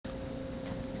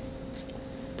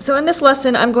So in this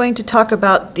lesson, I'm going to talk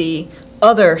about the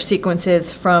other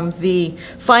sequences from the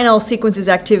final sequences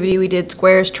activity we did,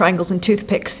 squares, triangles, and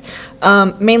toothpicks.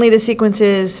 Mainly the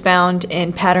sequences found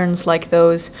in patterns like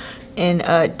those in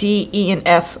D, E, and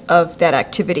F of that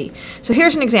activity. So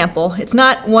here's an example. It's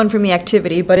not one from the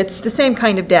activity, but it's the same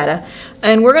kind of data.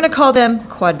 And we're going to call them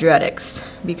quadratics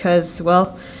because,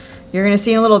 well, you're going to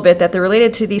see in a little bit that they're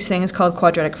related to these things called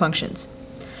quadratic functions.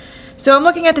 So I'm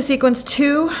looking at the sequence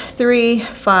 2, 3,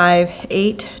 5,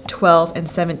 8, 12, and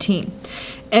 17.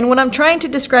 And when I'm trying to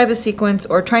describe a sequence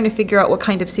or trying to figure out what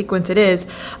kind of sequence it is,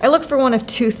 I look for one of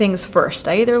two things first.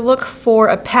 I either look for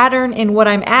a pattern in what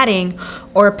I'm adding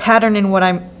or a pattern in what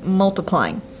I'm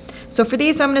multiplying. So for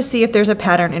these, I'm going to see if there's a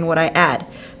pattern in what I add.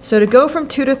 So to go from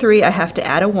 2 to 3, I have to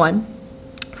add a 1.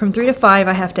 From 3 to 5,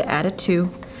 I have to add a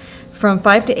 2. From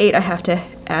 5 to 8, I have to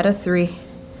add a 3.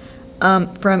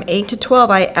 From 8 to 12,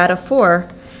 I add a 4,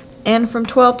 and from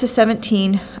 12 to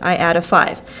 17, I add a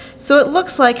 5. So it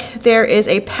looks like there is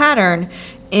a pattern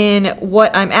in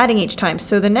what I'm adding each time.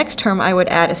 So the next term, I would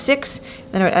add a 6,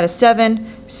 then I would add a 7,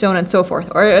 so on and so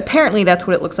forth. Or apparently, that's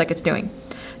what it looks like it's doing.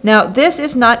 Now, this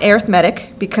is not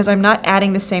arithmetic because I'm not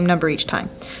adding the same number each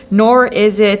time, nor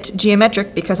is it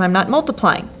geometric because I'm not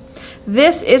multiplying.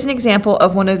 This is an example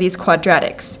of one of these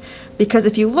quadratics. Because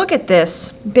if you look at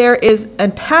this, there is a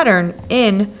pattern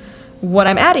in what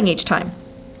I'm adding each time.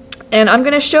 And I'm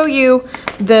going to show you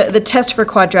the test for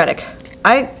quadratic.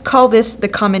 I call this the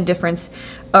common difference,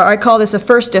 or I call this a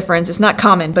first difference. It's not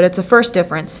common, but it's a first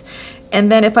difference.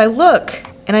 And then if I look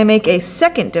and I make a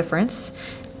second difference,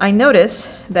 I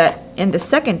notice that in the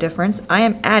second difference, I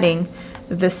am adding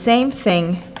the same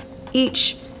thing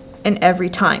each and every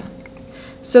time.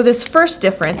 So this first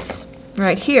difference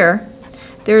right here,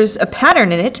 there's a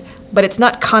pattern in it, but it's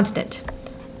not constant,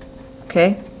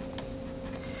 okay?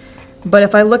 But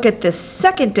if I look at this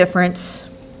second difference,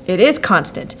 it is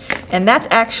constant, and that's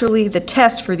actually the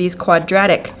test for these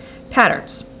quadratic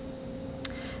patterns.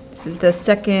 This is the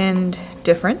second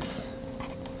difference,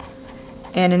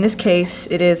 and in this case,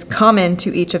 it is common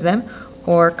to each of them,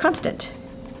 or constant.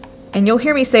 And you'll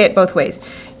hear me say it both ways.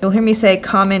 You'll hear me say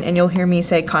common, and you'll hear me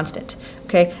say constant,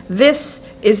 okay? This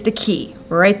is the key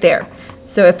right there.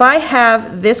 So if I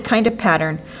have this kind of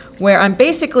pattern where I'm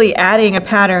basically adding a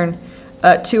pattern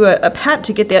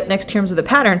to get the next terms of the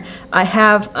pattern, I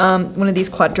have one of these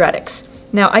quadratics.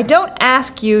 Now, I don't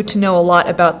ask you to know a lot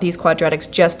about these quadratics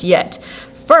just yet.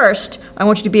 First, I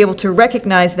want you to be able to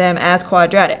recognize them as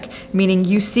quadratic, meaning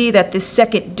you see that this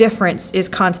second difference is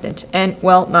constant and,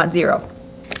 well, not 0.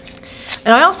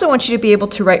 And I also want you to be able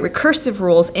to write recursive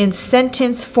rules in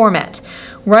sentence format.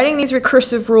 Writing these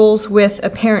recursive rules with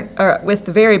with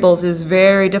the variables is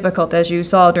very difficult, as you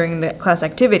saw during the class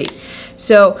activity.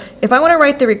 So if I want to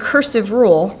write the recursive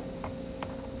rule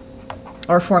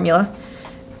or formula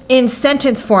in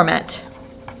sentence format,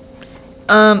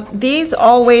 these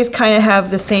always kind of have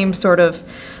the same sort of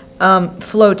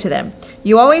flow to them.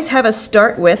 You always have a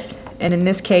start with, and in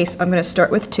this case, I'm going to start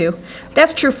with 2.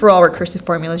 That's true for all recursive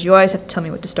formulas. You always have to tell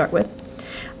me what to start with.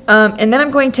 And then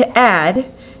I'm going to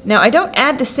add. Now, I don't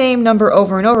add the same number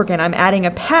over and over again. I'm adding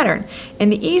a pattern.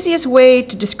 And the easiest way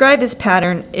to describe this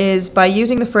pattern is by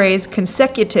using the phrase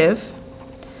consecutive.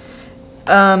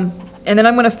 And then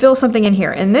I'm going to fill something in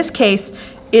here. In this case,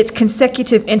 it's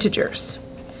consecutive integers.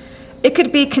 It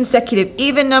could be consecutive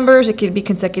even numbers. It could be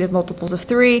consecutive multiples of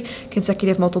 3,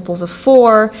 consecutive multiples of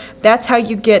 4. That's how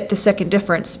you get the second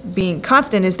difference being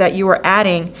constant, is that you are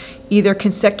adding either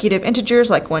consecutive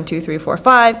integers like 1, 2, 3, 4,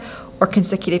 5, or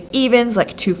consecutive evens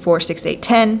like 2, 4, 6, 8,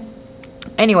 10.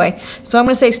 Anyway, so I'm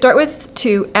going to say start with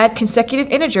 2, add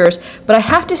consecutive integers, but I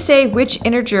have to say which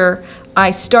integer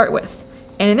I start with.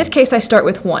 And in this case, I start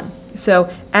with 1.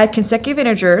 So add consecutive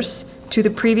integers to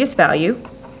the previous value,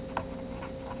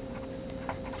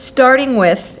 starting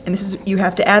with, and this is, you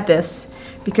have to add this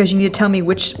because you need to tell me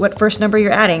what first number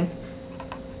you're adding.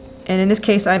 And in this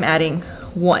case, I'm adding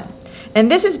 1. And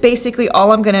this is basically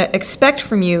all I'm going to expect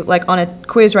from you, like on a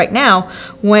quiz right now,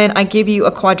 when I give you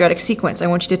a quadratic sequence. I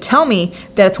want you to tell me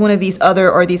that it's one of these other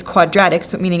or these quadratics,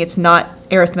 so meaning it's not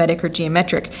arithmetic or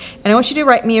geometric. And I want you to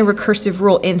write me a recursive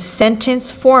rule in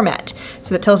sentence format.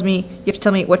 So that tells me, you have to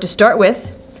tell me what to start with,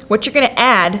 what you're going to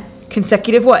add,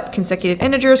 consecutive what? Consecutive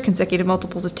integers, consecutive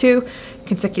multiples of 2,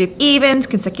 consecutive evens,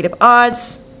 consecutive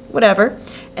odds, whatever.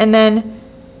 And then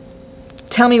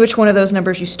tell me which one of those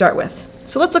numbers you start with.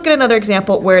 So let's look at another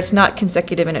example where it's not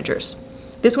consecutive integers.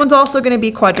 This one's also going to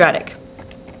be quadratic.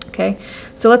 Okay,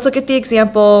 so let's look at the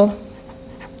example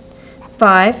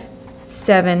 5,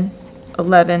 7,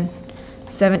 11,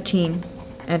 17,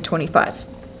 and 25.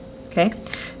 Okay,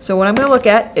 so what I'm going to look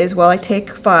at is, well, I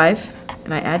take 5,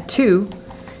 and I add 2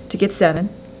 to get 7.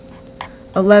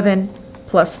 11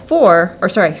 plus 4, or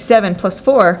sorry, 7 plus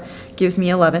 4 gives me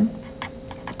 11.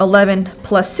 11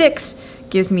 plus 6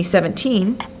 gives me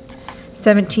 17.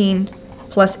 17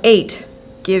 plus 8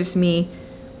 gives me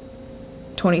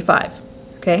 25.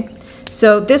 Okay?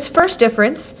 So this first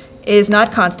difference is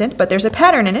not constant, but there's a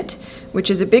pattern in it, which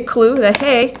is a big clue that,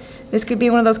 hey, this could be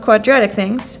one of those quadratic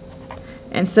things.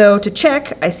 And so to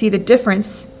check, I see the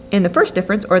difference in the first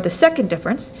difference, or the second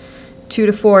difference. 2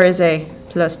 to 4 is a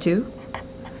plus 2.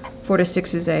 4 to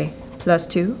 6 is a plus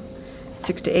 2.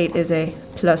 6 to 8 is a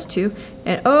plus 2.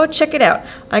 And oh, check it out.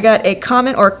 I got a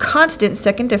common or constant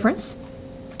second difference.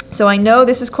 So I know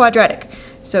this is quadratic.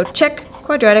 So check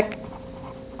quadratic.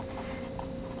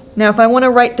 Now if I want to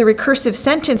write the recursive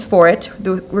sentence for it,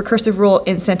 the recursive rule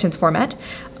in sentence format,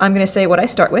 I'm going to say what I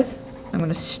start with. I'm going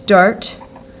to start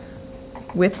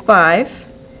with 5,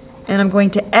 and I'm going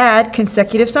to add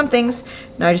consecutive somethings.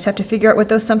 Now I just have to figure out what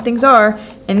those somethings are.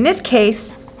 In this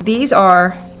case, these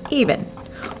are even.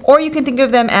 Or you can think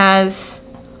of them as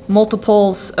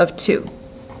multiples of 2.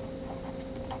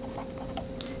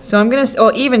 So I'm going to,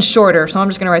 oh, even shorter, so I'm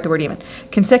just going to write the word even.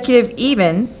 Consecutive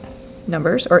even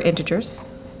numbers, or integers.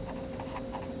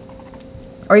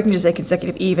 Or you can just say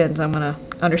consecutive evens, I'm going to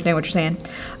understand what you're saying,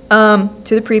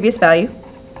 to the previous value.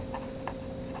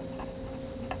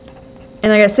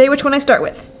 And I got to say which one I start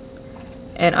with.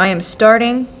 And I am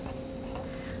starting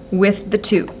with the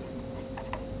 2.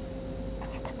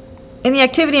 In the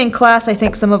activity in class, I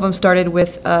think some of them started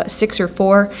with 6 or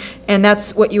 4, and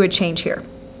that's what you would change here.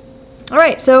 All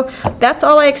right, so that's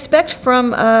all I expect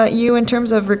from you in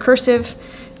terms of recursive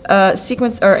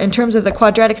sequence, or in terms of the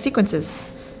quadratic sequences.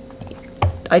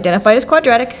 Identified as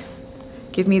quadratic,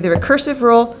 give me the recursive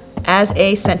rule as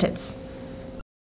a sentence.